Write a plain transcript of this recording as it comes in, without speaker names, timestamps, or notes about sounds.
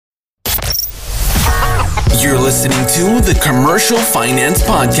You're listening to the Commercial Finance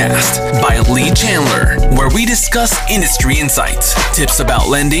Podcast by Lee Chandler, where we discuss industry insights, tips about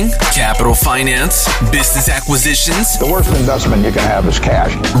lending, capital finance, business acquisitions. The worst investment you can have is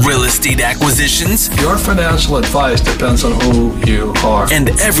cash. Real estate acquisitions. Your financial advice depends on who you are. And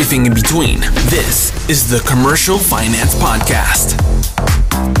everything in between. This is the Commercial Finance Podcast.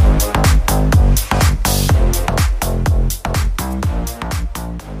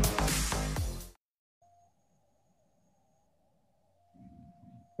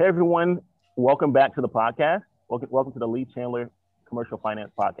 Hey everyone, welcome back to the podcast. Welcome to the Lee Chandler Commercial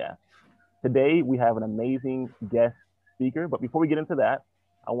Finance Podcast. Today we have an amazing guest speaker, but before we get into that,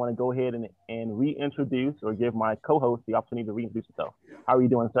 I want to go ahead and reintroduce or give my co-host the opportunity to reintroduce himself. How are you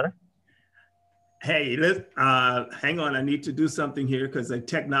doing, sir? Hey, hang on. I need to do something here because the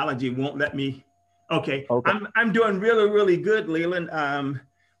technology won't let me. Okay. I'm doing really, really good, Leland.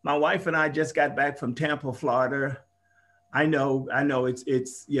 My wife and I just got back from Tampa, Florida. I know it's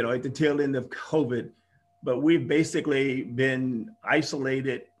at the tail end of COVID, but we've basically been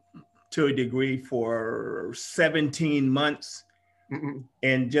isolated to a degree for 17 months.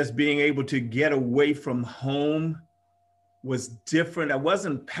 And just being able to get away from home was different. I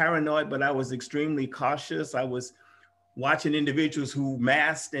wasn't paranoid, but I was extremely cautious. I was watching individuals who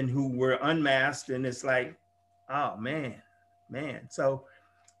masked and who were unmasked. And it's like, oh, man. So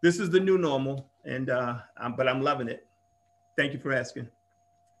this is the new normal. And but I'm loving it. Thank you for asking.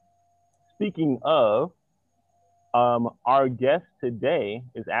 Speaking of, our guest today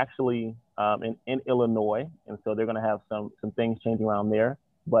is actually in Illinois, and so they're going to have some things changing around there.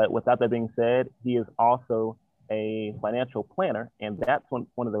 But without that being said, he is also a financial planner, and that's one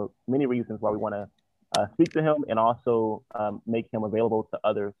of the many reasons why we want to speak to him and also make him available to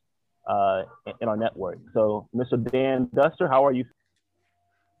others in our network. So, Mr. Dan Duster, how are you?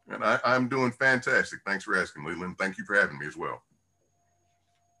 And I'm doing fantastic. Thanks for asking, Leland. Thank you for having me as well.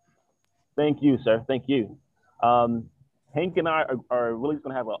 Thank you, sir. Thank you. Hank and I are really just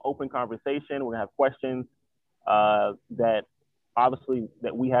going to have an open conversation. We're going to have questions that obviously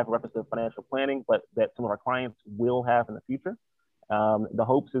that we have in reference to financial planning, but that some of our clients will have in the future. The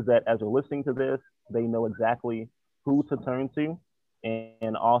hopes is that as they're listening to this, they know exactly who to turn to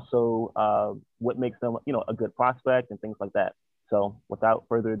and also what makes them, a good prospect and things like that. So without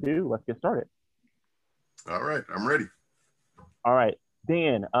further ado, let's get started. All right, I'm ready. All right,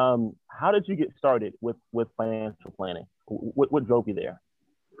 Dan, how did you get started with financial planning? What drove you there?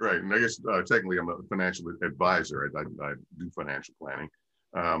 Right, and I guess technically I'm a financial advisor. I do financial planning.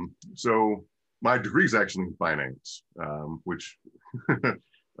 So my degree is actually in finance, which 30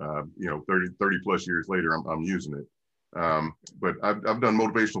 plus years later, I'm using it. But I've done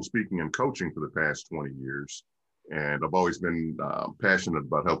motivational speaking and coaching for the past 20 years. And I've always been passionate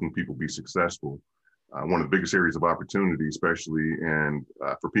about helping people be successful. One of the biggest areas of opportunity, especially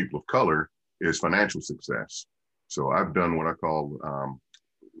for people of color, is financial success. So I've done what I call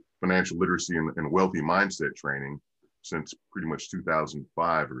financial literacy and wealthy mindset training since pretty much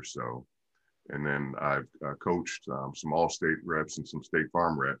 2005 or so. And then I've coached some Allstate reps and some State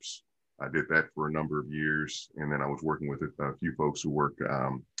Farm reps. I did that for a number of years. And then I was working with a few folks who work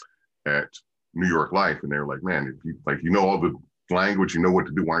at New York Life, and they were like, man, if you know all the language, you know what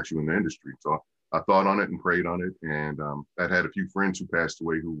to do, why aren't you in the industry? So I thought on it and prayed on it, and I'd had a few friends who passed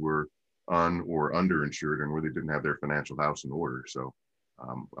away who were or underinsured and really didn't have their financial house in order. So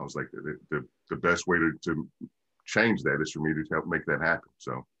I was like, the best way to change that is for me to help make that happen.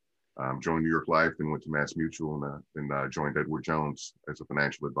 So joined New York Life, then went to Mass Mutual, and joined Edward Jones as a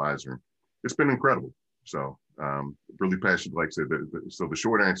financial advisor. It's been incredible. So really passionate, like I said. So the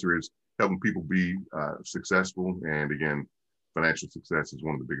short answer is helping people be successful. And again, financial success is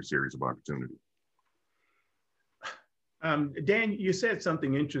one of the biggest areas of opportunity. Dan, you said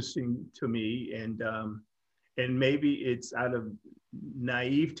something interesting to me, and maybe it's out of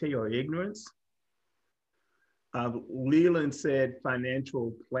naivete or ignorance. Leland said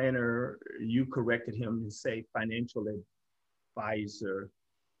financial planner. You corrected him to say financial advisor.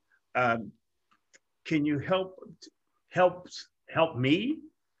 Can you help me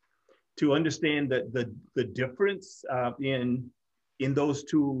to understand the difference in those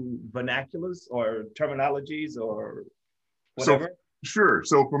two vernaculars or terminologies or whatever? So, sure.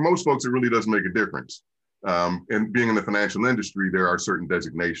 So for most folks, it really does make a difference. And being in the financial industry, there are certain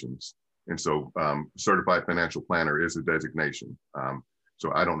designations. And so certified financial planner is a designation.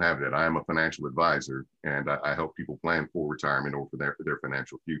 So I don't have that. I am a financial advisor, and I help people plan for retirement or for their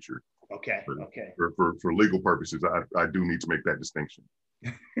financial future. Okay. For legal purposes, I do need to make that distinction.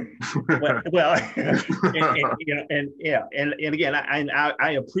 and again,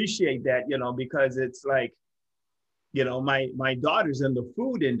 I appreciate that, because it's like You know, my daughter's in the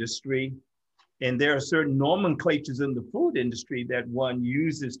food industry, and there are certain nomenclatures in the food industry that one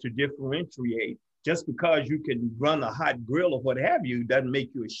uses to differentiate. Just because you can run a hot grill or what have you doesn't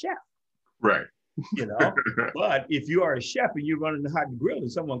make you a chef. Right. You know, but if you are a chef and you're running a hot grill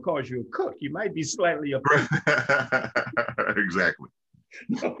and someone calls you a cook, you might be slightly offended. Exactly.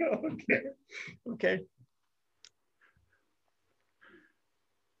 Okay. Okay.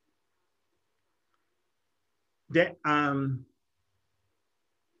 That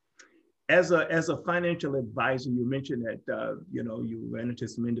as a financial advisor, you mentioned that you know, you ran into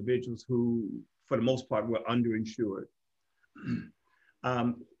some individuals who, for the most part, were underinsured.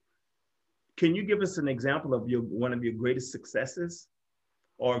 Can you give us an example of one of your greatest successes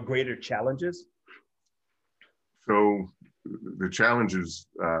or greater challenges? So the challenges,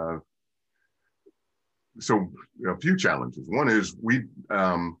 so a few challenges. One is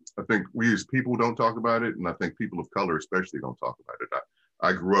I think we as people don't talk about it, and I think people of color especially don't talk about it.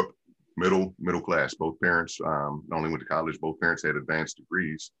 I grew up middle class. Both parents not only went to college, both parents had advanced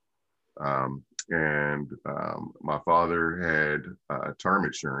degrees. My father had term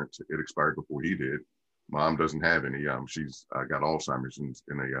insurance. It expired before he did. Mom doesn't have any. She's got Alzheimer's in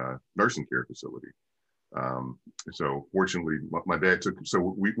a nursing care facility. So fortunately, my dad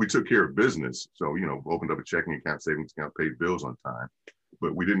we took care of business. So, you know, opened up a checking account, savings account, paid bills on time.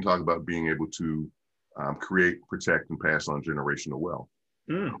 But we didn't talk about being able to create, protect, and pass on generational wealth.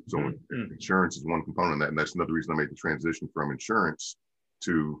 Insurance is one component of that. And that's another reason I made the transition from insurance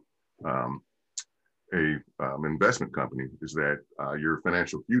to investment company, is that your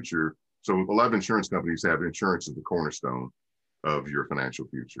financial future. So a lot of insurance companies have insurance as the cornerstone of your financial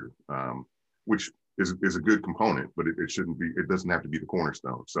future, which is a good component, but it doesn't have to be the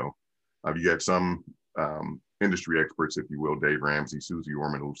cornerstone. So you got some industry experts, if you will, Dave Ramsey, Susie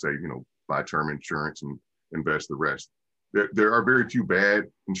Orman, who say, you know, buy term insurance and invest the rest. There are very few bad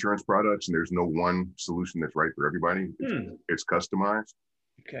insurance products, and there's no one solution that's right for everybody. It's customized.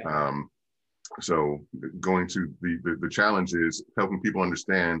 Okay. So going to the challenge is helping people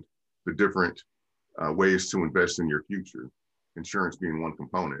understand the different ways to invest in your future. Insurance being one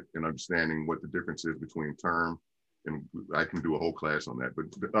component, and understanding what the difference is between term, and I can do a whole class on that, but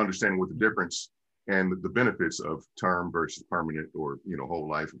understanding what the difference and the benefits of term versus permanent, or, you know, whole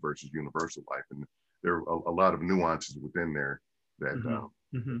life versus universal life. And there are a lot of nuances within there that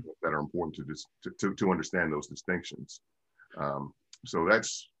that are important to understand those distinctions. So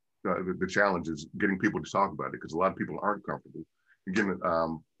that's the challenge, is getting people to talk about it, because a lot of people aren't comfortable. Again,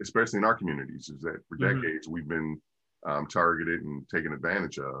 especially in our communities, is that for decades we've been targeted and taken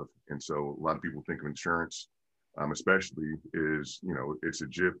advantage of. And so a lot of people think of insurance, especially, is, you know, it's a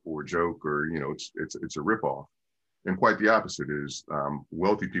jip or a joke, or, you know, it's a ripoff. And quite the opposite is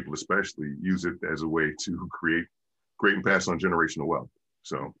wealthy people especially use it as a way to create and pass on generational wealth.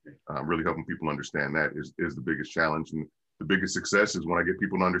 So really helping people understand that is the biggest challenge. And the biggest success is when I get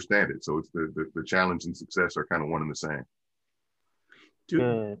people to understand it. So it's the challenge and success are kind of one and the same.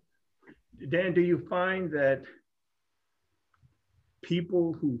 Dan, do you find that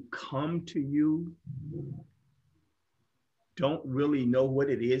people who come to you don't really know what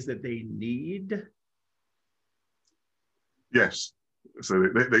it is that they need? Yes. So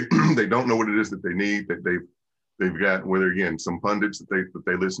they don't know what it is that they need, that they've got, whether, again, some pundits that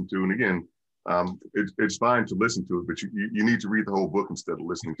they listen to. And again, it's fine to listen to it, but you need to read the whole book instead of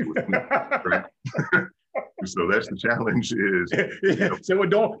listening to it. Right? So that's the challenge. Is, you know, so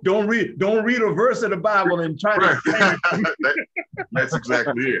don't read a verse of the Bible and try to. That's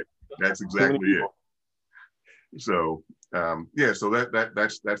exactly it. That's exactly it. So so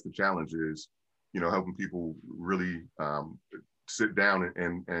that's the challenge, is, you know, helping people really sit down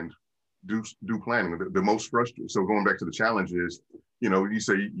and do planning. The most frustrating. So going back to the challenge is, you know, you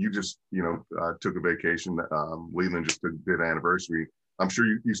say you just, you know, took a vacation. Leland just did an anniversary. I'm sure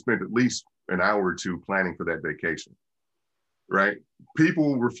you spent at least an hour or two planning for that vacation, right?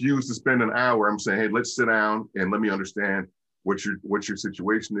 People refuse to spend an hour. I'm saying, hey, let's sit down and let me understand what your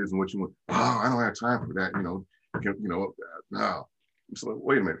situation is and what you want. Oh, I don't have time for that. No. So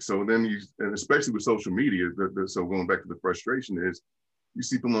wait a minute. So then and especially with social media, so going back to the frustration is, you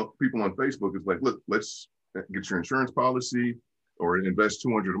see people on Facebook is like, look, let's get your insurance policy or invest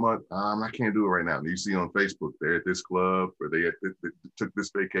 $200 a month. I can't do it right now. And you see on Facebook, they're at this club, or they took this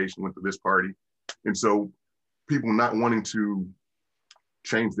vacation, went to this party. And so people not wanting to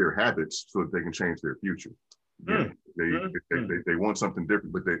change their habits so that they can change their future. They want something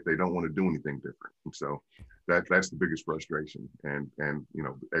different, but they don't want to do anything different. And so that's the biggest frustration, and you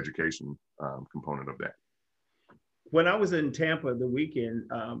know, education component of that. when I was in Tampa the weekend,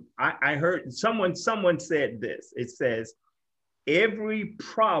 I heard someone said this. It says, every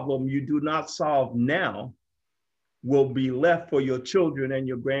problem you do not solve now will be left for your children and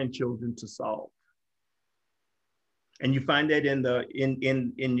your grandchildren to solve. And you find that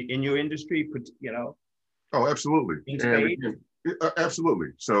in your industry, you know? Oh, absolutely. Absolutely.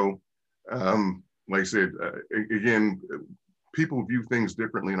 So, like I said, again, people view things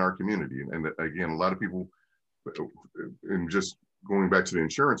differently in our community. And again, a lot of people, and just going back to the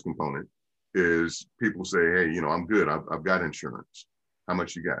insurance component, is people say, hey, you know, I'm good. I've got insurance. How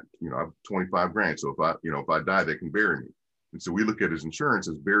much you got? You know, I have 25 grand. So if I die, they can bury me. And so we look at his insurance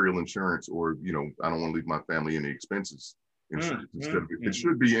as burial insurance, or, you know, I don't want to leave my family any expenses. Instead of, it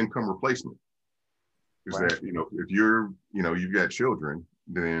should be income replacement. Is right. That, you know, if you've got children,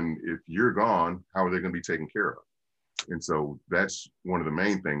 then if you're gone, how are they going to be taken care of? And so that's one of the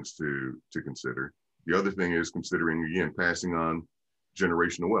main things to consider. The other thing is considering, again, passing on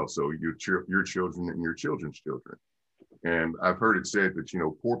generational wealth. So your children and your children's children. And I've heard it said that, you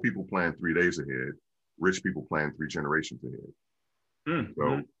know, poor people plan 3 days ahead, rich people plan 3 generations ahead.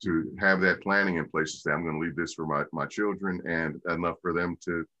 So to have that planning in place to say, I'm going to leave this for my children and enough for them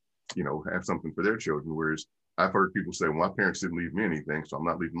to, you know, have something for their children. Whereas I've heard people say, well, my parents didn't leave me anything, so I'm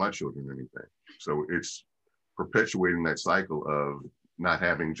not leaving my children anything. So it's perpetuating that cycle of not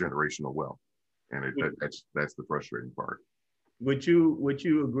having generational wealth. And that's the frustrating part. Would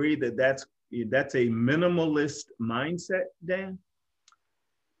you agree that that's a minimalist mindset, Dan?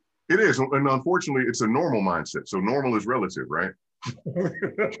 It is, and unfortunately, it's a normal mindset. So normal is relative, right?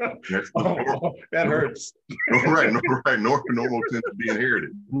 That hurts. Right. Normal tends to be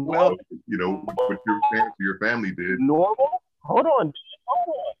inherited. Well, you know what your family did. Normal? Hold on.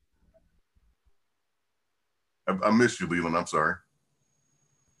 I missed you, Leland. I'm sorry.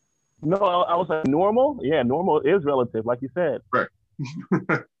 No, I was like, normal? Yeah, normal is relative, like you said. Right.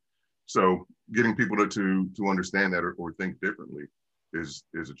 So getting people to understand that or think differently is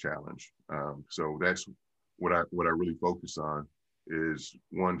a challenge. So that's what I really focus on, is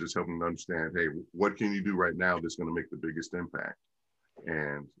one, just helping them understand, hey, what can you do right now that's going to make the biggest impact?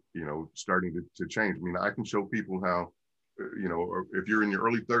 And, you know, starting to change. I mean, I can show people how, you know, if you're in your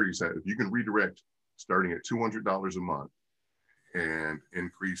early 30s, if you can redirect starting at $200 a month and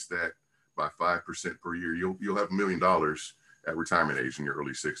increase that by 5% per year, you'll have $1 million at retirement age in your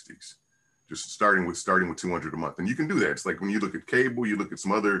early 60s. Just starting with $200 a month. And you can do that. It's like when you look at cable, you look at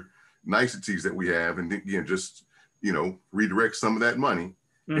some other niceties that we have, and again, just, you know, redirect some of that money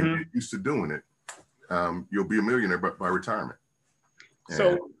and get used to doing it. You'll be a millionaire by retirement.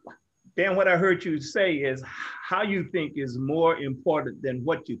 So, Dan, what I heard you say is how you think is more important than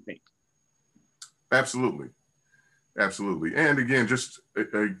what you think. Absolutely. And again, just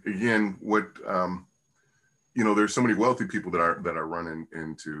again, what, you know, there's so many wealthy people that I run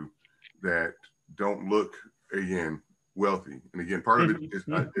into that don't look, again, wealthy. And again, part of it is,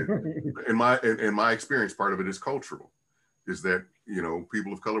 in my experience, part of it is cultural, is that, you know,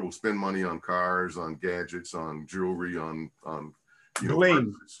 people of color will spend money on cars, on gadgets, on jewelry, on you know,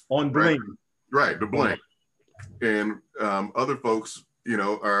 bling, on bling. Right, the bling. And other folks, you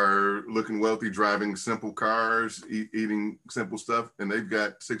know, are looking wealthy, driving simple cars, eating simple stuff, and they've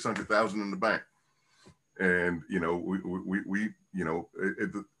got $600,000 in the bank. And, you know, we you know,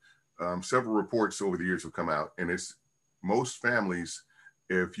 several reports over the years have come out, and it's most families,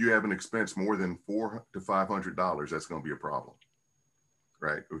 if you have an expense more than $400 to $500, that's going to be a problem,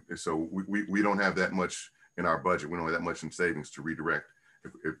 right? So we don't have that much in our budget. We don't have that much in savings to redirect.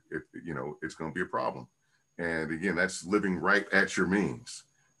 If you know, it's going to be a problem. And again, that's living right at your means.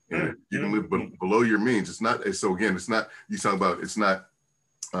 And if you can live below your means, it's not. So again, it's not, you talk about, it's not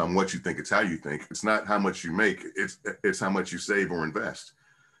what you think, it's how you think. It's not how much you make, it's how much you save or invest.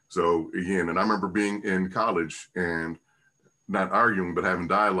 So again, and I remember being in college and not arguing, but having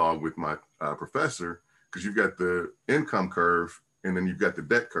dialogue with my professor, because you've got the income curve and then you've got the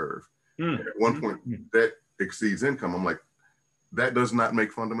debt curve. At one point, debt exceeds income. I'm like, that does not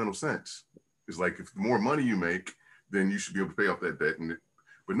make fundamental sense. It's like, if the more money you make, then you should be able to pay off that debt.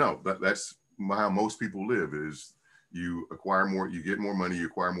 But no, that's how most people live, is you acquire more, you get more money, you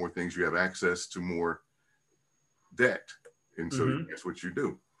acquire more things, you have access to more debt. And so that's what you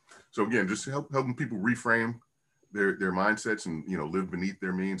do. So again, just helping people reframe their mindsets and, you know, live beneath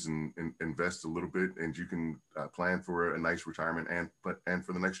their means and invest a little bit, and you can plan for a nice retirement and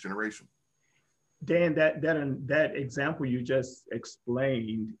for the next generation. Dan, that example you just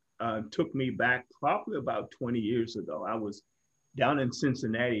explained took me back probably about 20 years ago. I was down in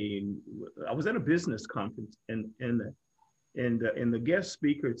Cincinnati, and I was at a business conference, and the guest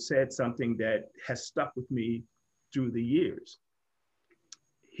speaker said something that has stuck with me through the years.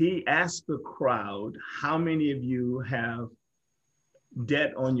 He asked the crowd, how many of you have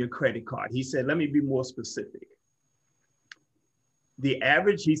debt on your credit card? He said, let me be more specific.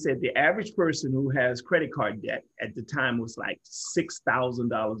 He said the average person who has credit card debt at the time was like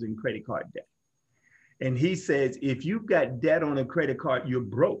 $6,000 in credit card debt. And he says, if you've got debt on a credit card, you're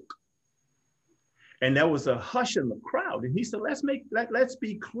broke. And there was a hush in the crowd. And he said, let's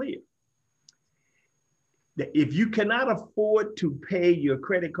be clear. That if you cannot afford to pay your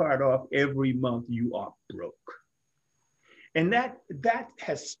credit card off every month, you are broke. And that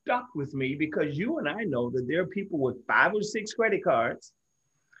has stuck with me, because you and I know that there are people with 5 or 6 credit cards.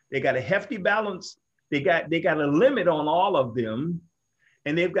 They got a hefty balance. They got a limit on all of them,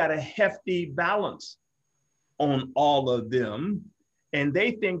 and they've got a hefty balance on all of them. And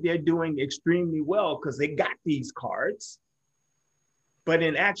they think they're doing extremely well because they got these cards. But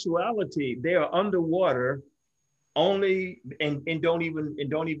in actuality, they are underwater only and don't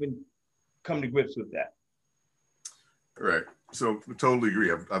even come to grips with that. Right. So I totally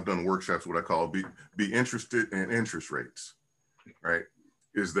agree. I've done workshops, what I call be interested in interest rates, right?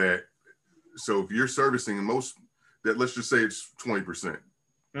 Is that, so if you're servicing let's just say it's 20%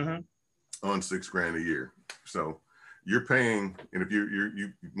 on $6,000 a year. So you're paying, and if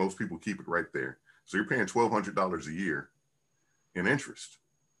you most people keep it right there. So you're paying $1,200 a year in interest.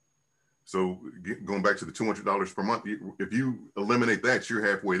 So going back to the $200 per month, if you eliminate that, you're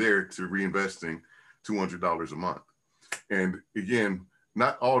halfway there to reinvesting $200 a month. And again,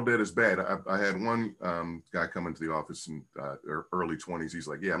 not all debt is bad. I had one guy come into the office in early 20s. He's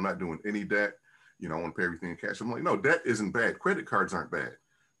like, yeah, I'm not doing any debt. I want to pay everything in cash. I'm like, no, debt isn't bad. Credit cards aren't bad.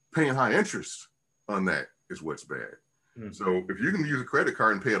 Paying high interest on that is what's bad. Mm-hmm. So if you can use a credit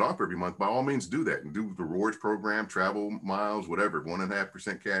card and pay it off every month, by all means do that, and do the rewards program, travel miles, whatever,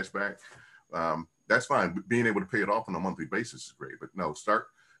 1.5% cash back. That's fine. But being able to pay it off on a monthly basis is great. But no, start,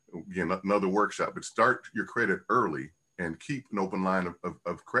 again, another workshop, but start your credit early and keep an open line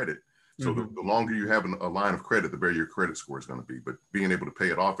of credit. So the longer you have a line of credit, the better your credit score is going to be. But being able to pay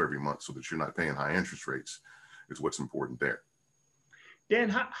it off every month so that you're not paying high interest rates is what's important there. Dan,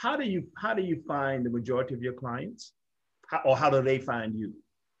 how do you find the majority of your clients? How do they find you?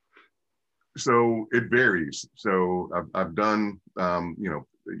 So it varies. So I've done,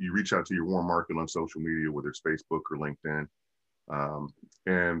 you reach out to your warm market on social media, whether it's Facebook or LinkedIn.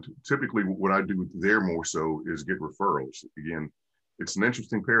 And typically what I do there more so is get referrals. Again, it's an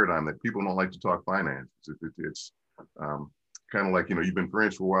interesting paradigm that people don't like to talk finance. It's kind of like, you've been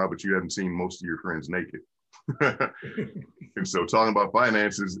friends for a while, but you haven't seen most of your friends naked. And so talking about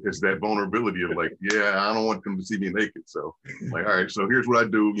finances is that vulnerability of like, yeah, I don't want them to see me naked. So like, all right, so here's what I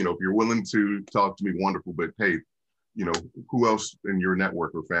do. If you're willing to talk to me, wonderful, but hey, who else in your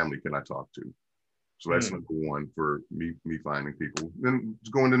network or family can I talk to? So that's number one for me finding people. Then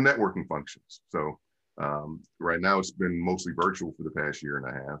going to networking functions. So right now it's been mostly virtual for the past year and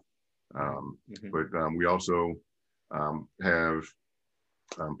a half. But we also have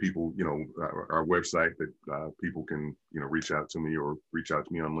people, our website that people can, reach out to me or reach out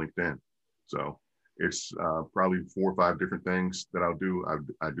to me on LinkedIn. So it's probably 4 or 5 different things that I'll do.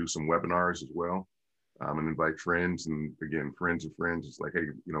 I do some webinars as well, and invite friends. And again, friends of friends. It's like, hey,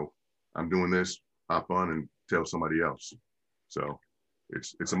 I'm doing this, hop on and tell somebody else. So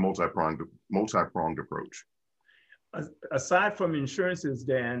it's a multi-pronged approach. Aside from insurances,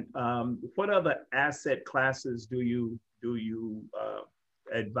 Dan, what other asset classes do you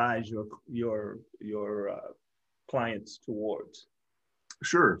advise your clients towards?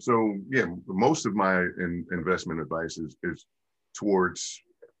 Sure. So yeah, most of my investment advice is towards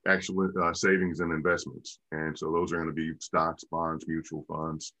actual savings and investments. And so those are going to be stocks, bonds, mutual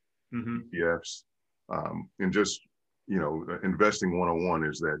funds, ETFs, and just, investing 101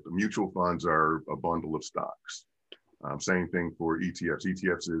 is that the mutual funds are a bundle of stocks. Same thing for ETFs.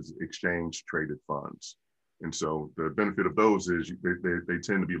 ETFs is exchange traded funds. And so the benefit of those is they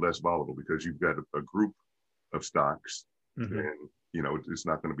tend to be less volatile because you've got a group of stocks, and it's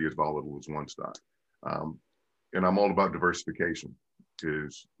not going to be as volatile as one stock. And I'm all about diversification.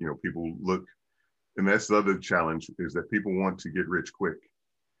 Is people look, and that's the other challenge, is that people want to get rich quick,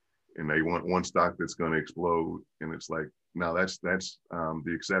 and they want one stock that's going to explode. And it's like, no, that's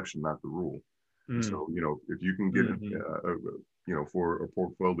the exception, not the rule. So if you can get for a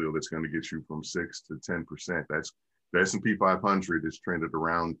portfolio that's going to get you from 6 to 10%, that's the S&P 500 is trended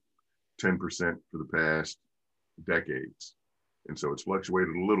around 10% for the past decades. And so it's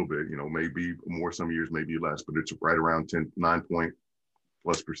fluctuated a little bit, maybe more some years, maybe less, but it's right around 9+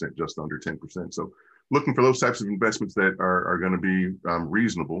 percent, just under 10%. So looking for those types of investments that are going to be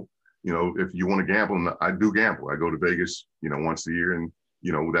reasonable, you know, if you want to gamble, I do gamble. I go to Vegas, you know, once a year, and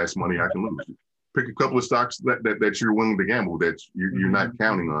you know, that's money I can lose. Pick a couple of stocks that you're willing to gamble, that you're not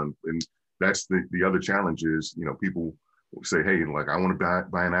counting on. And that's the other challenge is, you know, people say, hey, like I want to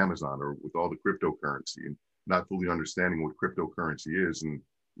buy an Amazon or with all the cryptocurrency, and not fully understanding what cryptocurrency is, and,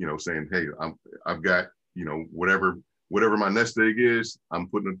 you know, saying, hey, I've got, you know, whatever my nest egg is, I'm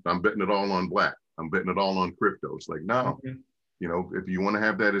betting it all on black. I'm betting it all on crypto. It's like, no, you know, if you want to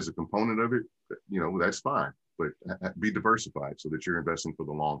have that as a component of it, you know, that's fine, but be diversified so that you're investing for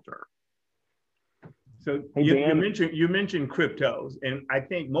the long term. So you mentioned cryptos, and I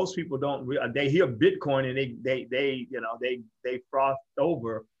think most people don't. They hear Bitcoin and they froth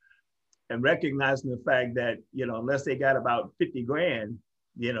over, and recognizing the fact that, you know, unless they got about 50 grand,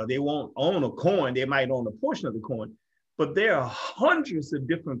 you know, they won't own a coin. They might own a portion of the coin, but there are hundreds of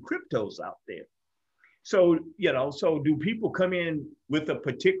different cryptos out there. So, you know, so do people come in with a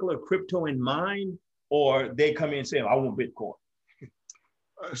particular crypto in mind, or they come in saying, I want Bitcoin?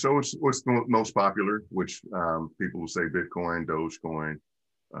 So it's the most popular, which people will say Bitcoin, Dogecoin,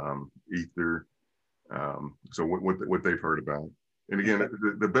 Ether. So what they've heard about. And again,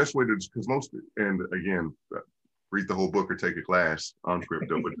 the best way to, because most, and again, read the whole book or take a class on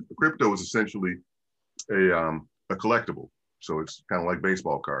crypto, but crypto is essentially a collectible. So it's kind of like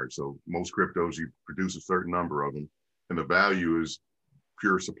baseball cards. So most cryptos, you produce a certain number of them, and the value is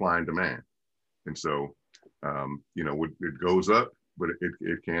pure supply and demand. And so, you know, it goes up, but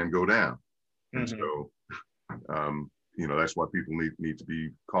it can go down. And so, you know, that's why people need to be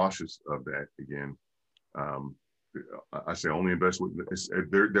cautious of that. Again, I say only invest with,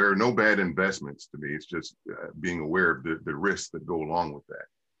 there are no bad investments to me. It's just being aware of the risks that go along with that.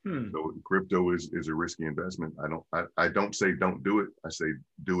 So crypto is a risky investment. I don't say don't do it. I say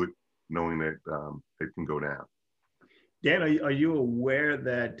do it knowing that it can go down. Dan, are you aware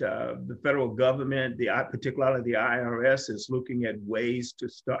that the federal government, particularly the IRS, is looking at ways to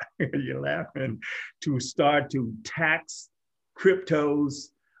start, you're laughing, to start to tax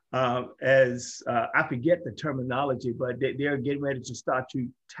cryptos as, I forget the terminology, but they're getting ready to start to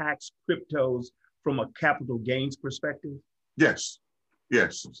tax cryptos from a capital gains perspective? Yes.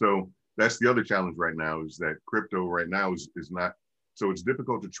 So that's the other challenge right now, is that crypto right now is not, so it's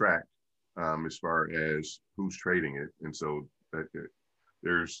difficult to track as far as who's trading it. And so that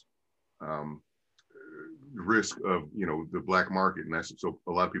there's risk of, you know, the black market. And that's, so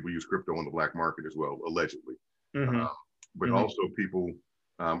a lot of people use crypto on the black market as well, allegedly. But also people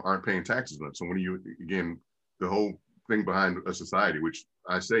aren't paying taxes on it. So when again, the whole thing behind a society, which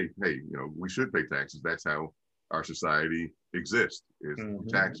I say, hey, you know, we should pay taxes. That's how our society exists, is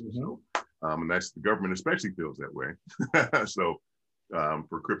taxes. So, and that's, the government especially feels that way. So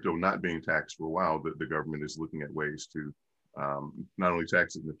for crypto not being taxed for a while, the government is looking at ways to not only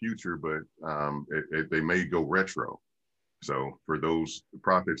tax it in the future, but they may go retro. So for those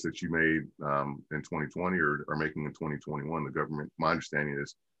profits that you made in 2020 or are making in 2021, the government, my understanding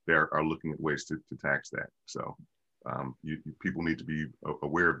is they are looking at ways to tax that. So people need to be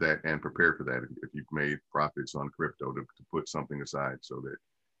aware of that and prepare for that if you've made profits on crypto, to put something aside so that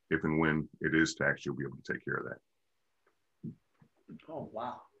if and when it is taxed, you'll be able to take care of that. Oh,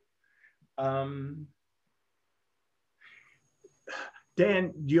 wow.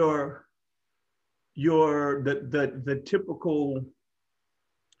 Dan, the typical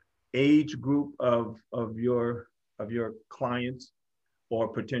age group of your clients or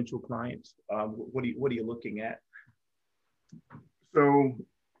potential clients, what are you looking at? So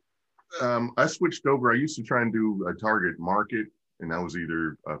I switched over. I used to try and do a target market, and that was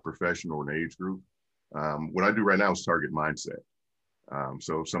either a profession or an age group. What I do right now is target mindset.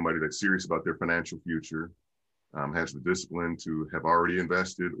 So somebody that's serious about their financial future, has the discipline to have already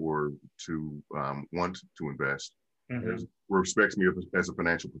invested or to want to invest, respects me as a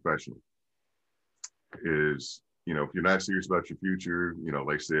financial professional. Is, you know, if you're not serious about your future, you know,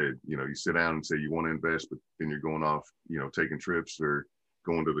 like I said, you know, you sit down and say you want to invest, but then you're going off, you know, taking trips or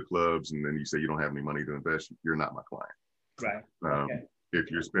going to the clubs, and then you say you don't have any money to invest, you're not my client. Right. Okay. If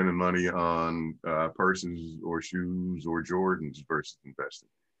you're spending money on purses or shoes or Jordans versus investing,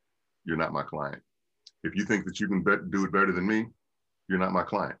 you're not my client. If you think that you can do it better than me, you're not my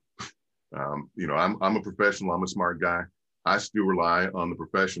client. You know, I'm a professional. I'm a smart guy. I still rely on the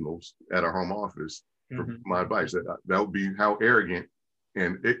professionals at our home office for my advice. That would be, how arrogant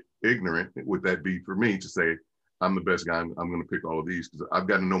and ignorant would that be for me to say, I'm the best guy, I'm going to pick all of these, because I've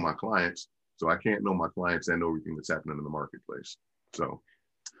got to know my clients. So I can't know my clients and know everything that's happening in the marketplace. So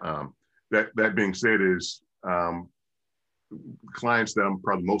that being said, is clients that I'm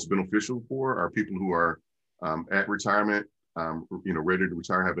probably most beneficial for are people who are at retirement ready to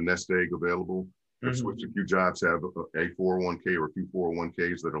retire, have a nest egg available. I've switched a few jobs, have a 401k or a few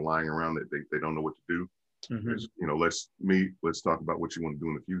 401ks that are lying around that they don't know what to do. Let's meet, let's talk about what you want to do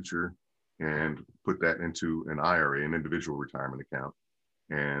in the future and put that into an IRA, an individual retirement account,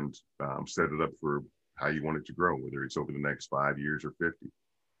 and set it up for how you want it to grow, whether it's over the next 5 years or 50.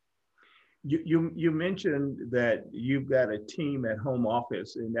 You mentioned that you've got a team at home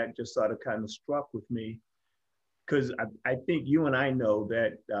office, and that just sort of kind of struck with me, because I think you and I know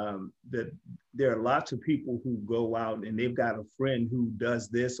that that there are lots of people who go out and they've got a friend who does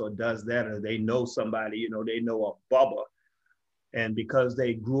this or does that, or they know somebody, they know a Bubba. And because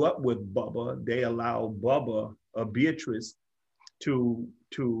they grew up with Bubba, they allow Bubba or Beatrice to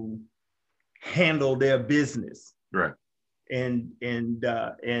handle their business. Right. And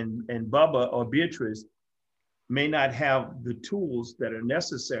Bubba or Beatrice may not have the tools that are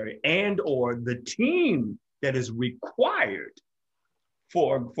necessary and or the team that is required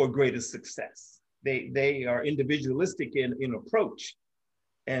for greater success. They are individualistic in approach,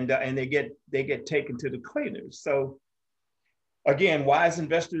 and they get taken to the cleaners. So again, wise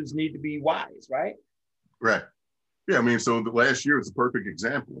investors need to be wise, right? Right. Yeah. I mean, so the last year is a perfect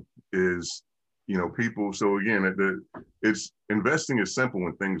example. Is people. So again, it's investing is simple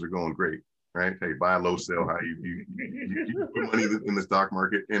when things are going great, right? Hey, buy low, sell high. You put money in the stock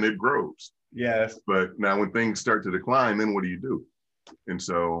market and it grows. Yes. But now when things start to decline, then what do you do? And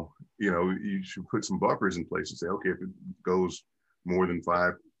so, you should put some buffers in place and say, okay, if it goes more than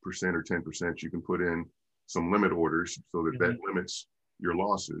 5% or 10%, you can put in some limit orders so that that limits your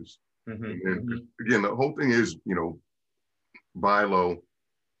losses. And then, again, the whole thing is, buy low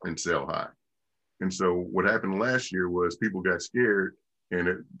and sell high. And so what happened last year was people got scared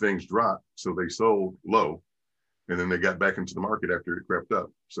and things dropped. So they sold low and then they got back into the market after it crept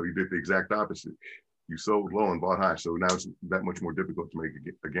up. So you did the exact opposite. You sold low and bought high. So now it's that much more difficult to make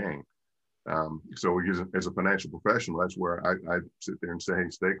a gain. So as a financial professional, that's where I sit there and say, hey,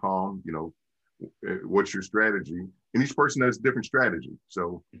 stay calm. What's your strategy? And each person has a different strategy.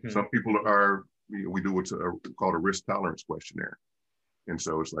 So some people we do what's called a risk tolerance questionnaire. And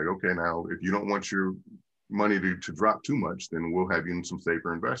so it's like, okay, now if you don't want your money to drop too much, then we'll have you in some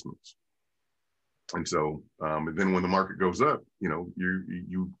safer investments. And so, and then when the market goes up,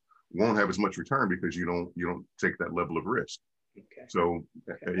 you won't have as much return because you don't take that level of risk. Okay. So,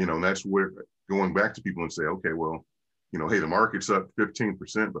 that's where going back to people and say, okay, well, hey, the market's up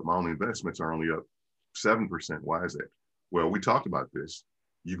 15%, but my own investments are only up 7%. Why is that? Well, we talked about this.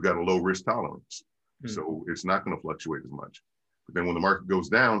 You've got a low risk tolerance. So it's not going to fluctuate as much. But then when the market goes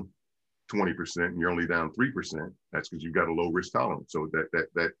down 20% and you're only down 3%, that's because you've got a low risk tolerance. So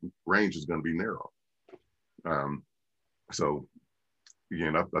that range is going to be narrow. So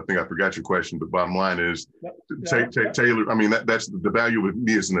again, I think I forgot your question, but bottom line is Taylor. I mean, that's the value of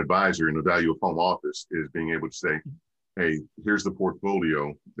me as an advisor, and the value of home office is being able to say, hey, here's the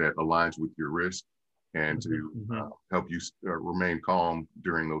portfolio that aligns with your risk and to help you remain calm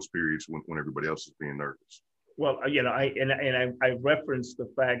during those periods when everybody else is being nervous. Well, I referenced the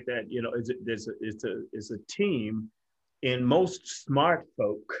fact that it's a team, and most smart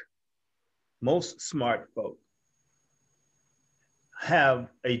folk have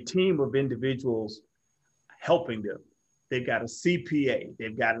a team of individuals helping them. They've got a CPA,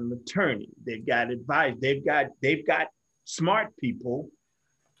 they've got an attorney, they've got advice, they've got smart people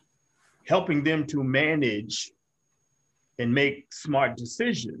helping them to manage and make smart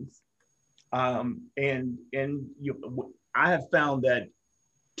decisions. I have found that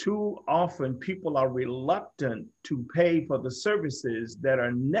too often people are reluctant to pay for the services that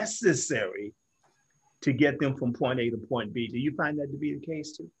are necessary to get them from point A to point B. Do you find that to be the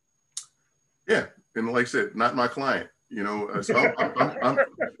case too? Yeah, and like I said, not my client. So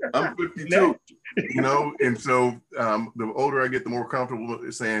I'm 52. And so the older I get, the more comfortable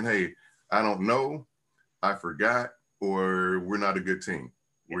saying, "Hey, I don't know, I forgot, or we're not a good team.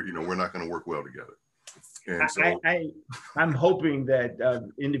 We're not going to work well together." And so I'm hoping that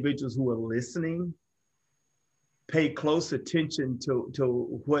individuals who are listening pay close attention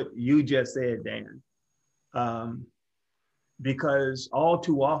to what you just said, Dan. Because all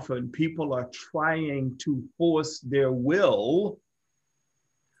too often people are trying to force their will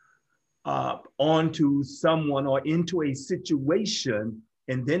onto someone or into a situation,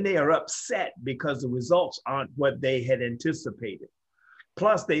 and then they are upset because the results aren't what they had anticipated.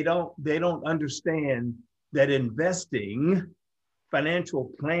 Plus, they don't understand that investing,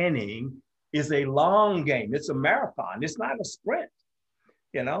 financial planning, is a long game. It's a marathon. It's not a sprint.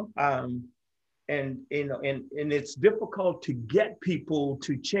 And it's difficult to get people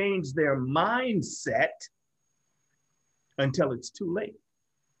to change their mindset until it's too late.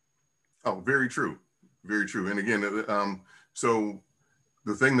 Oh, very true. Very true. And again, so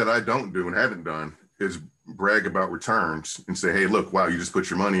the thing that I don't do and haven't done is brag about returns and say, hey, look, wow, you just put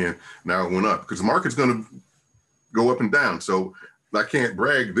your money in, now it went up. Because the market's going to go up and down. So I can't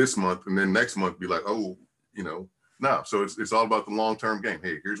brag this month and then next month be like, oh, no. So it's all about the long-term game.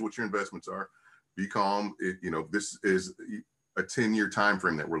 Hey, here's what your investments are. Be calm. This is a 10-year time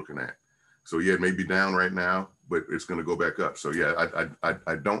frame that we're looking at. So yeah, it may be down right now, but it's going to go back up. So yeah,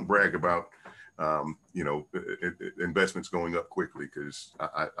 I don't brag about investments going up quickly, because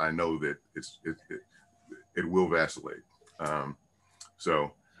I know that it will vacillate. And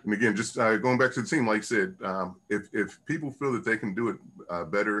again, just going back to the team, like I said, if people feel that they can do it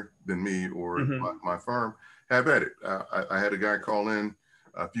better than me or my firm, have at it. I had a guy call in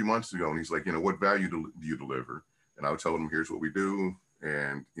a few months ago, and he's like, what value do you deliver? And I would tell him, here's what we do.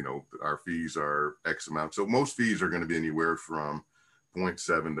 And, our fees are X amount. So most fees are going to be anywhere from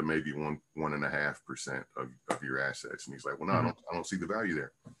 0.7 to maybe 1.5% of your assets. And he's like, well, no, I don't see the value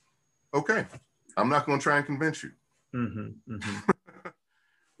there. Okay. I'm not going to try and convince you.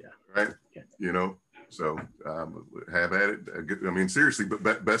 Yeah. Right. Yeah. So have at it. I mean, seriously,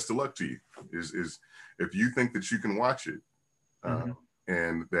 but best of luck to you is if you think that you can watch it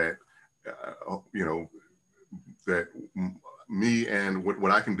and that, that me and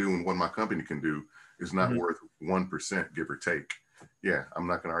what I can do and what my company can do is not worth 1%, give or take. Yeah, I'm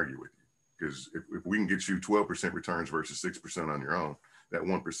not going to argue with you, because if we can get you 12% returns versus 6% on your own, that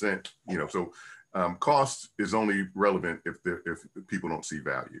 1%, so cost is only relevant if people don't see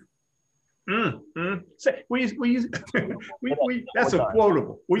value. That's a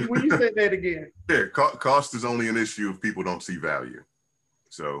quotable. Will you say that again? Yeah, cost is only an issue if people don't see value.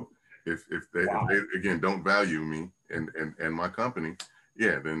 So if they again don't value me and my company,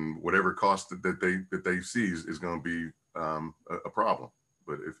 yeah, then whatever cost that they see is going to be a problem.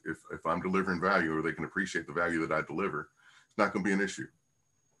 But if I'm delivering value, or they can appreciate the value that I deliver, it's not going to be an issue.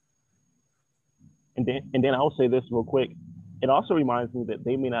 And then I'll say this real quick. It also reminds me that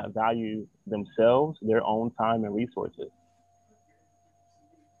they may not value themselves, their own time and resources.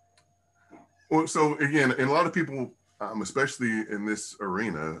 Well, so again, and a lot of people, especially in this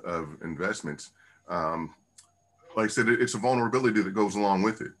arena of investments, like I said, it's a vulnerability that goes along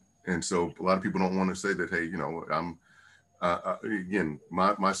with it. And so a lot of people don't want to say that, hey, I'm, again,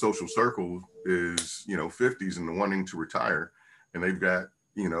 my social circle is, 50s and wanting to retire, and they've got,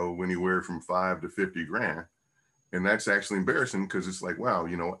 anywhere from 5 to 50 grand. And that's actually embarrassing, because it's like, wow,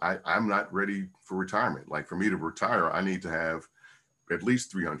 I'm not ready for retirement. Like, for me to retire, I need to have at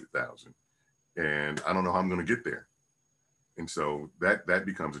least 300,000, and I don't know how I'm going to get there. And so that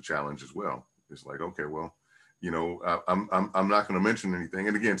becomes a challenge as well. It's like, okay, well, I'm not going to mention anything.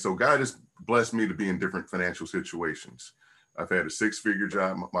 And again, so God has blessed me to be in different financial situations. I've had a 6-figure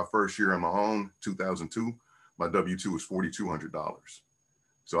job. My first year on my own, 2002, my W-2 was $4,200.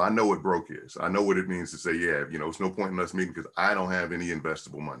 So I know what broke is. I know what it means to say, yeah, it's no point in us meeting because I don't have any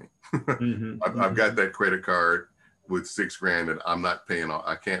investable money. I've got that credit card with $6 grand that I'm not paying off.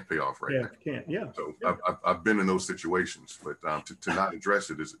 I can't pay off right now. Can't. Yeah. So I've been in those situations, but to not address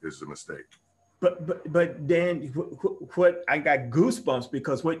it is a mistake. But Dan, what I got goosebumps,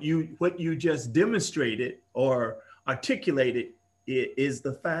 because what you just demonstrated or articulated is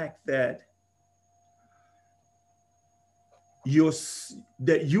the fact that you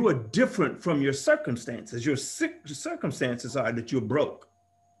are different from your circumstances. Your circumstances are that you're broke,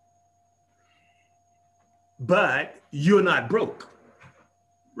 but you're not broke,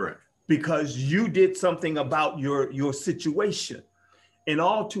 right? Because you did something about your situation. And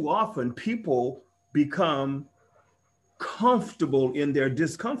all too often, people become comfortable in their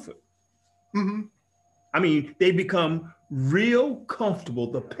discomfort. I mean, they become real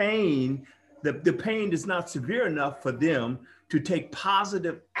comfortable. The pain is not severe enough for them to take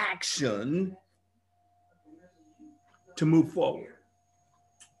positive action to move forward.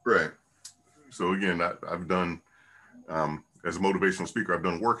 Right. So again, I've done, as a motivational speaker, I've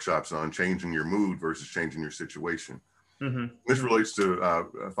done workshops on changing your mood versus changing your situation. This relates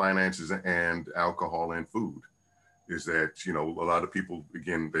to finances and alcohol and food. Is that, a lot of people,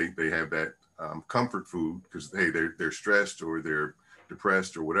 again, they have that comfort food because, hey, they're stressed or they're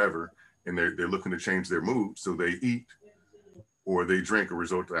depressed or whatever, and they're looking to change their mood. So they eat or they drink a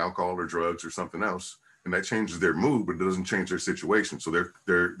resort to alcohol or drugs or something else, and that changes their mood, but it doesn't change their situation. So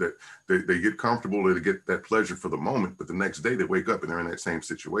they get comfortable, they get that pleasure for the moment, but the next day they wake up and they're in that same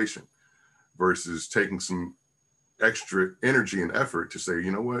situation, versus taking some extra energy and effort to say,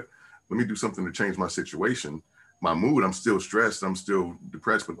 you know what, let me do something to change my situation. my mood, I'm still stressed, I'm still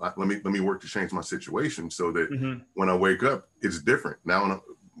depressed, but let me work to change my situation so that when I wake up, it's different. Now,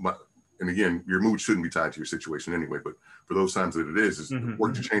 and again, your mood shouldn't be tied to your situation anyway, but for those times that it is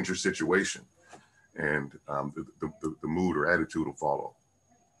work to change your situation, and the mood or attitude will follow.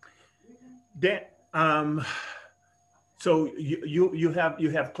 Dan, so you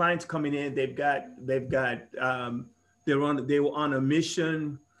have clients coming in. They were on a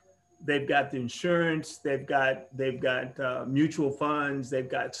mission. They've got the insurance. They've got mutual funds. They've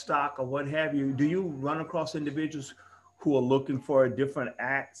got stock or what have you. Do you run across individuals who are looking for a different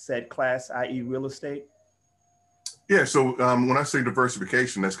asset class, i.e., real estate? Yeah. So when I say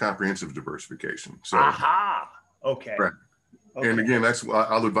diversification, that's comprehensive diversification. So. Okay. Right. Okay. And again, that's what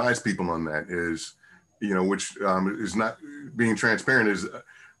I'll advise people on that is, which is not being transparent, is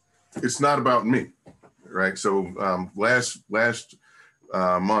it's not about me, right? So last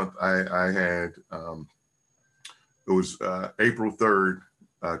month I had, it was April 3rd,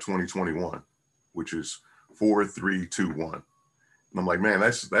 2021, which is 4-3-2-1. And I'm like, man,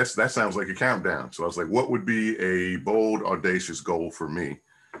 that sounds like a countdown. So I was like, what would be a bold, audacious goal for me?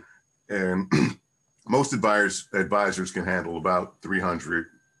 And most advisors can handle about 300,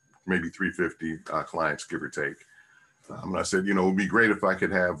 maybe 350 clients, give or take. And I said, it would be great if I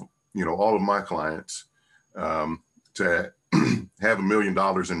could have, all of my clients to have $1 million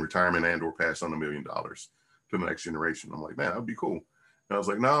in retirement and or pass on $1 million to the next generation. I'm like, man, that'd be cool. And I was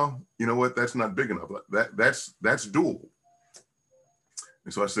like, no, you know what? That's not big enough. That's doable.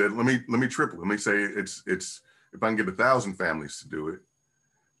 And so I said, let me triple. Let me say it's if I can get 1,000 families to do it,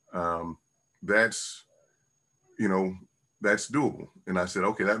 that's doable. And I said,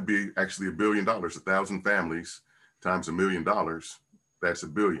 okay, that'd be actually $1 billion. 1,000 families times $1 million, that's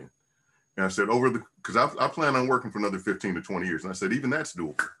 $1 billion. And I said, because I plan on working for another 15 to 20 years. And I said, even that's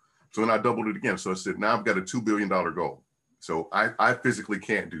doable. So then I doubled it again. So I said, now I've got a $2 billion goal. So I physically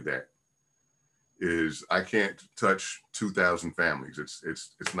can't do that. I can't touch 2,000 families.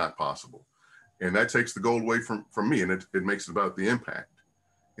 It's not possible. And that takes the goal away from me, and it makes it about the impact.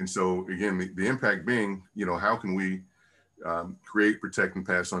 And so again, the impact being, how can we create, protect, and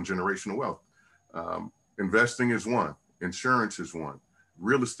pass on generational wealth? Investing is one, insurance is one,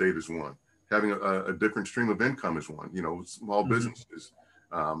 real estate is one, having a different stream of income is one, small businesses.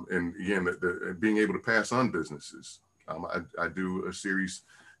 And again, the being able to pass on businesses. I do a series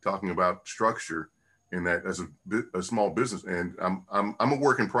talking about structure in that as a small business, and I'm a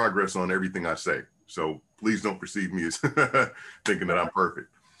work in progress on everything I say. So please don't perceive me as thinking that I'm perfect.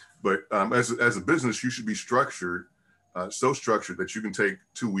 But as a business, you should be structured, so structured that you can take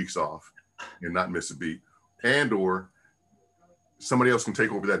 2 weeks off and not miss a beat, and or somebody else can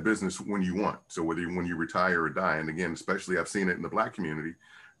take over that business when you want. So when you retire or die, and again, especially I've seen it in the Black community,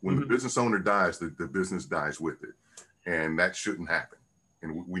 when the business owner dies, the business dies with it, and that shouldn't happen.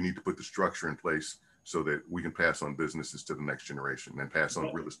 And we need to put the structure in place so that we can pass on businesses to the next generation, and pass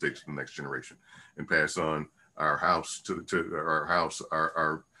on real estate to the next generation, and pass on our house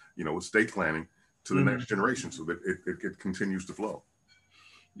our estate planning to the next generation, so that it continues to flow.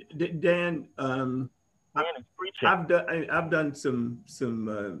 Dan, I've done some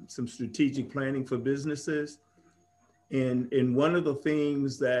strategic planning for businesses, and one of the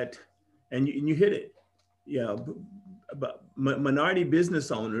things that, and you hit it, but minority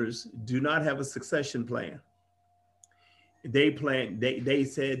business owners do not have a succession plan. They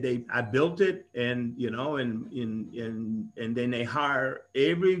said I built it, and and then they hire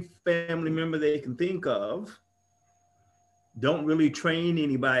every family member they can think of. Don't really train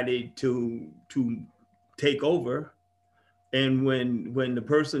anybody to take over, and when the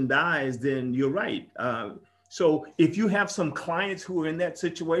person dies, then you're right. So if you have some clients who are in that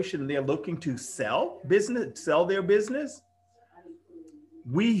situation, they're looking to sell their business,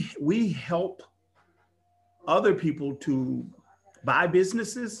 we help other people to buy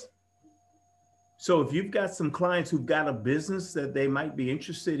businesses. So if you've got some clients who've got a business that they might be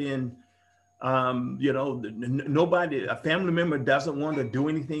interested in, nobody, a family member doesn't want to do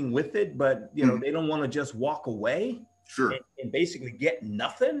anything with it, but they don't want to just walk away. Sure. And basically get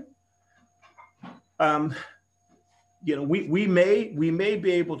nothing. We may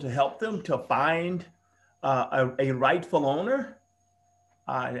be able to help them to find a rightful owner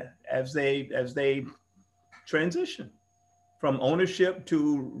as they transition from ownership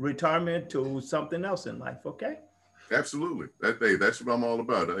to retirement to something else in life. Okay. Absolutely. That's what I'm all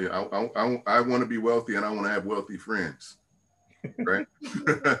about. I want to be wealthy, and I want to have wealthy friends. Right.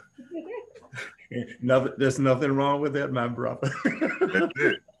 There's nothing wrong with that, my brother. That's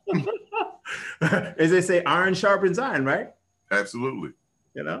it. As they say, iron sharpens iron, right? Absolutely.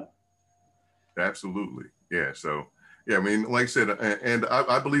 Absolutely. Yeah. So, yeah, I mean, like I said, and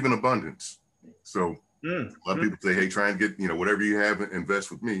I believe in abundance. So a lot of people say, hey, try and get, whatever you have,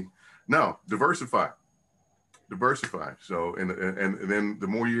 invest with me. No, diversify. So, and then the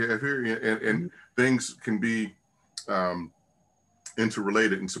more you have here, and things can be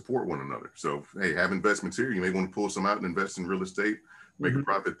interrelated and support one another. So, hey, have investments here. You may want to pull some out and invest in real estate, make a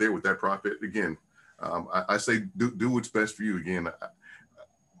profit there. With that profit, again, I say do what's best for you. Again,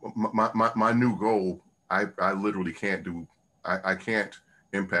 my new goal, I literally can't do. I can't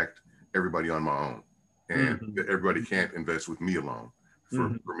impact everybody on my own, and everybody can't invest with me alone.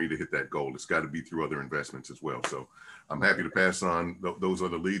 For me to hit that goal, it's got to be through other investments as well. So I'm happy to pass on those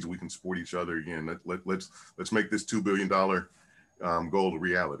other leads. We can support each other. Again, let's make this $2 billion goal a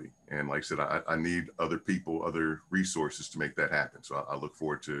reality. And like I said, I need other people, other resources to make that happen. So I look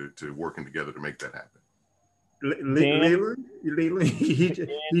forward to working together to make that happen. Leland,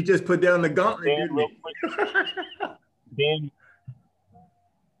 he just put down the gauntlet, didn't he?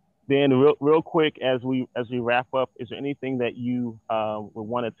 Dan, real quick, as we wrap up, is there anything that you would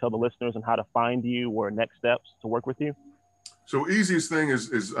want to tell the listeners on how to find you or next steps to work with you? So easiest thing is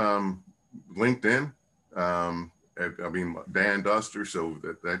LinkedIn. I mean, Dan Duster. So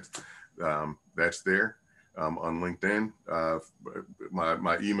that's there on LinkedIn.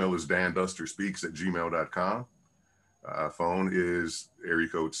 My email is dandusterspeaks@gmail.com. Phone is area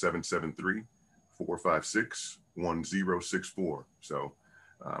code 773-456-1064. So.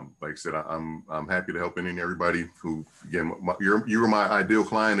 Like I said, I'm happy to help any and everybody who, again, you're my ideal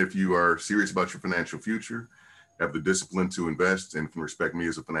client if you are serious about your financial future, have the discipline to invest, and can respect me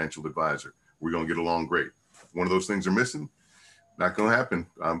as a financial advisor. We're going to get along great. If one of those things are missing, not going to happen.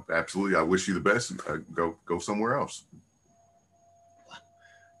 Absolutely. I wish you the best. Go somewhere else.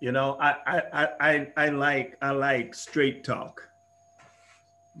 I like straight talk,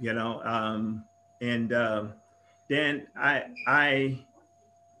 and Dan,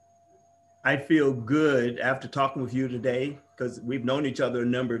 I feel good after talking with you today, because we've known each other a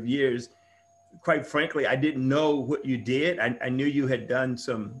number of years. Quite frankly, I didn't know what you did. I knew you had done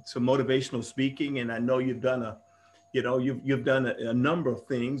some motivational speaking, and I know you've done you've done a number of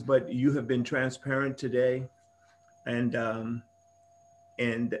things, but you have been transparent today, and I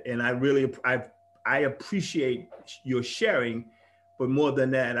really I appreciate your sharing, but more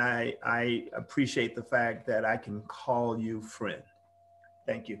than that, I appreciate the fact that I can call you friend.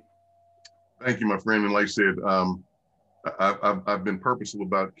 Thank you. Thank you, my friend. And like I said, I've been purposeful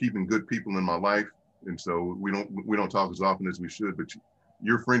about keeping good people in my life, and so we don't talk as often as we should. But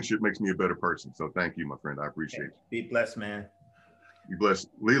your friendship makes me a better person. So thank you, my friend. I appreciate it. Be blessed, man. Be blessed,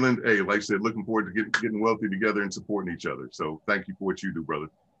 Leland. Hey, like I said, looking forward to getting wealthy together and supporting each other. So thank you for what you do,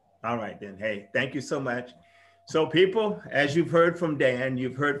 brother. All right, then. Hey, thank you so much. So, people, as you've heard from Dan,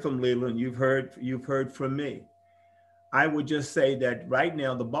 you've heard from Leland, you've heard from me. I would just say that right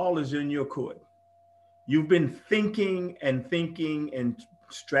now, the ball is in your court. You've been thinking and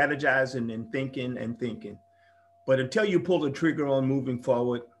strategizing and thinking. But until you pull the trigger on moving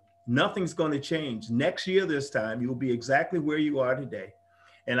forward, nothing's going to change. Next year, this time, you'll be exactly where you are today.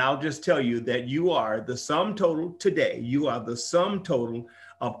 And I'll just tell you that you are the sum total today. You are the sum total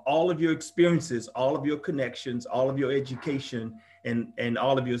of all of your experiences, all of your connections, all of your education, and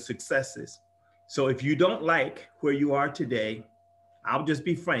all of your successes. So if you don't like where you are today, I'll just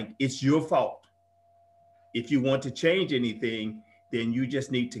be frank, it's your fault. If you want to change anything, then you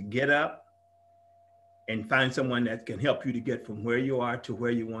just need to get up and find someone that can help you to get from where you are to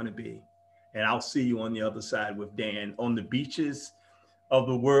where you want to be. And I'll see you on the other side with Dan on the beaches of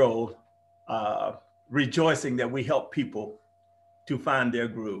the world, rejoicing that we help people to find their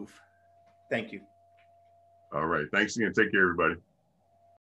groove. Thank you. All right. Thanks again. Take care, everybody.